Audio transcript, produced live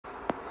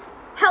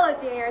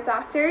Junior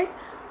Doctors.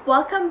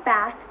 Welcome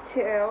back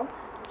to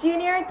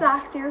Junior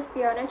Dr.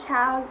 Fiona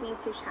Chow's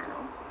YouTube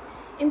channel.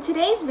 In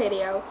today's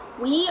video,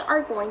 we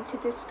are going to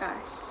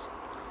discuss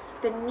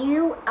the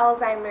new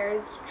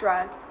Alzheimer's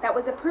drug that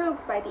was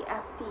approved by the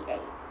FDA.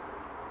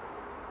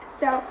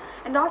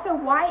 And also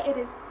why it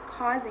is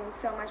causing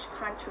so much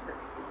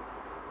controversy.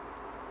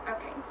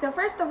 Okay, so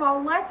first of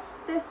all,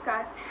 let's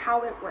discuss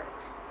how it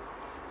works.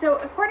 So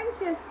according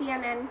to a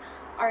CNN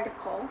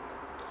article,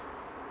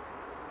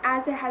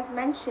 as it has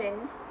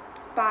mentioned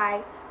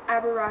by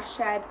Abu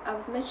Rashid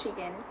of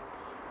Michigan,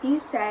 he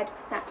said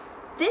that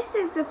this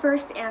is the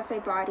first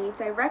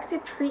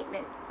antibody-directed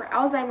treatment for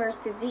Alzheimer's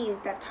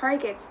disease that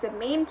targets the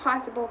main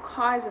possible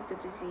cause of the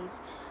disease,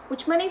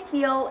 which many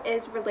feel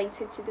is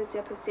related to the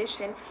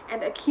deposition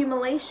and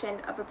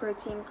accumulation of a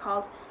protein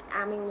called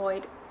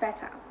amyloid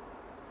beta.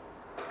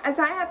 As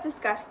I have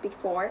discussed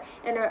before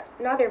in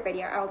another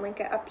video, I'll link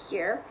it up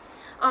here,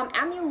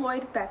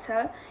 amyloid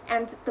beta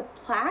and the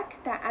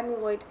plaque that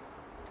amyloid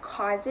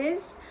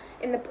causes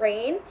in the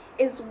brain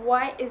is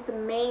what is the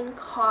main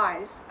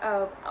cause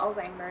of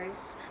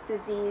Alzheimer's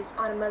disease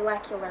on a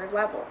molecular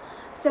level.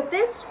 So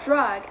this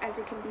drug, as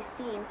it can be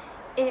seen,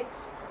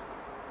 it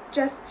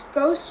just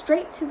goes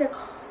straight to the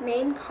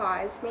main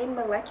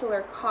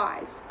molecular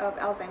cause of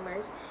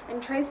Alzheimer's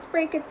and tries to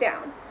break it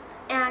down.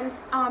 And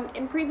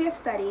in previous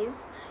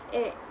studies,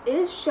 it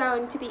is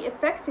shown to be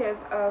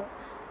effective of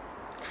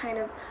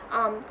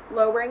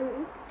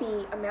lowering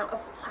the amount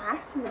of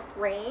plaques in the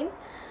brain.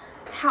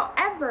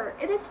 However,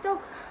 it is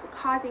still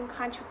causing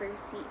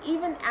controversy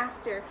even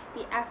after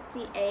the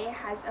FDA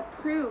has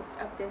approved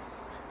of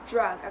this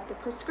drug, of the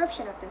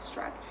prescription of this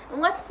drug.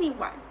 And let's see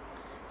why.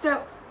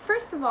 So,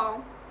 first of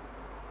all,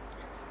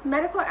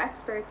 medical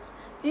experts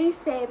do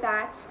say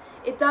that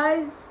it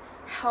does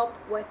help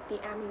with the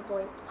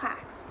amyloid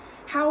plaques.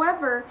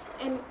 However,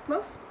 in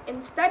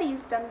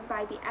studies done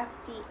by the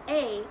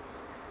FDA,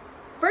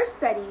 first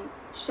study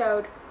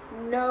showed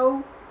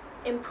no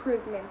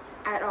improvements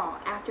at all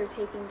after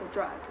taking the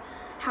drug.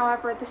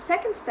 However, the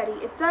second study,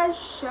 it does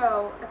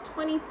show a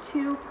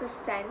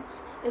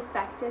 22%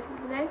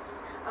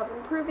 effectiveness of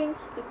improving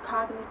the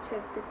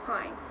cognitive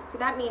decline. So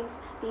that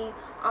means the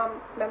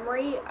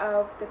memory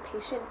of the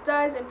patient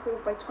does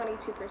improve by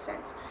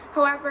 22%.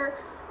 However,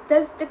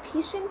 does the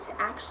patient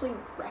actually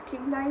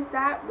recognize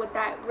that? Would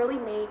that really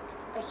make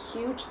a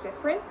huge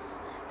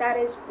difference? That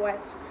is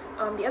what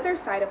the other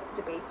side of the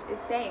debate is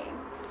saying.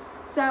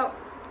 So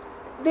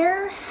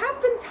there have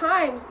been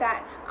times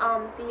that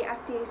the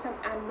FDA, some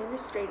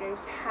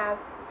administrators have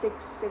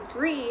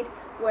disagreed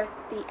with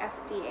the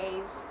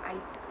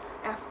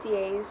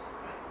FDA's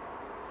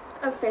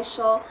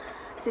official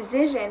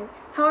decision.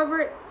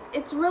 However,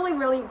 it's really,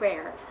 really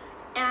rare.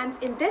 And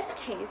in this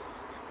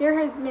case, there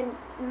have been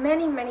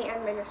many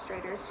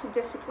administrators who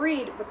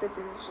disagreed with the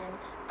decision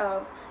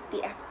of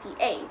the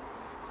FDA.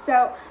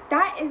 So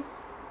that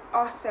is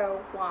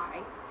also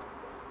why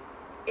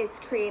it's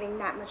creating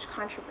that much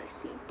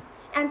controversy.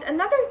 And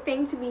another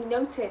thing to be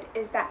noted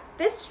is that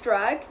this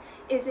drug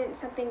isn't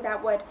something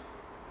that would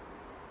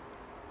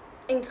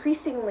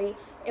increasingly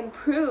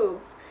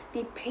improve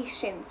the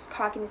patient's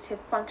cognitive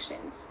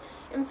functions.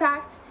 In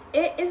fact,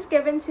 it is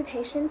given to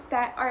patients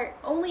that are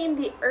only in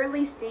the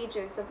early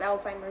stages of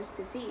Alzheimer's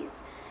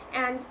disease.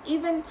 And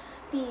even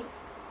the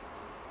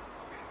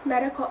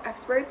medical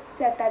experts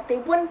said that they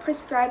wouldn't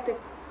prescribe the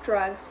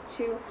drugs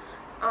to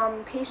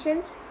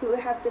patients who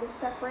have been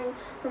suffering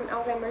from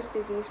Alzheimer's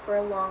disease for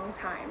a long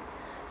time.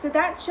 So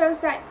that shows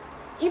that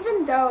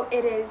even though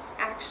it is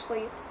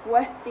actually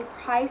with the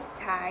price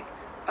tag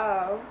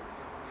of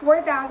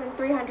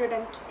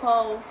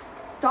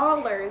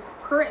 $4,312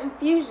 per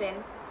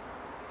infusion,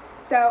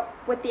 so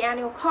with the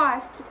annual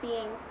cost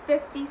being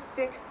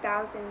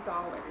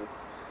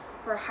 $56,000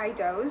 for high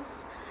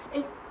dose,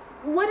 it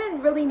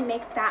wouldn't really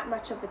make that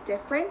much of a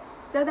difference.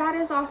 So that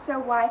is also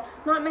why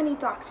not many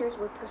doctors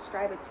would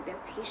prescribe it to their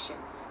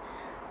patients.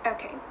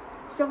 Okay,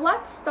 so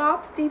let's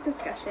stop the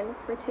discussion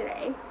for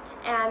today.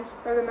 And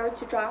remember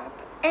to drop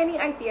any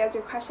ideas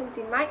or questions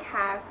you might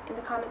have in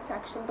the comment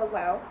section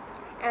below.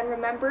 And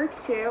remember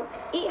to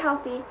eat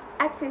healthy,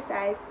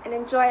 exercise, and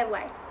enjoy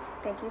life.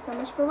 Thank you so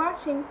much for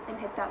watching, and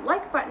hit that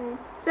like button,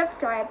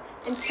 subscribe,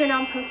 and turn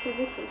on post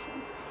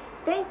notifications.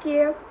 Thank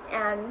you,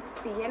 and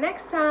see you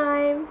next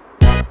time.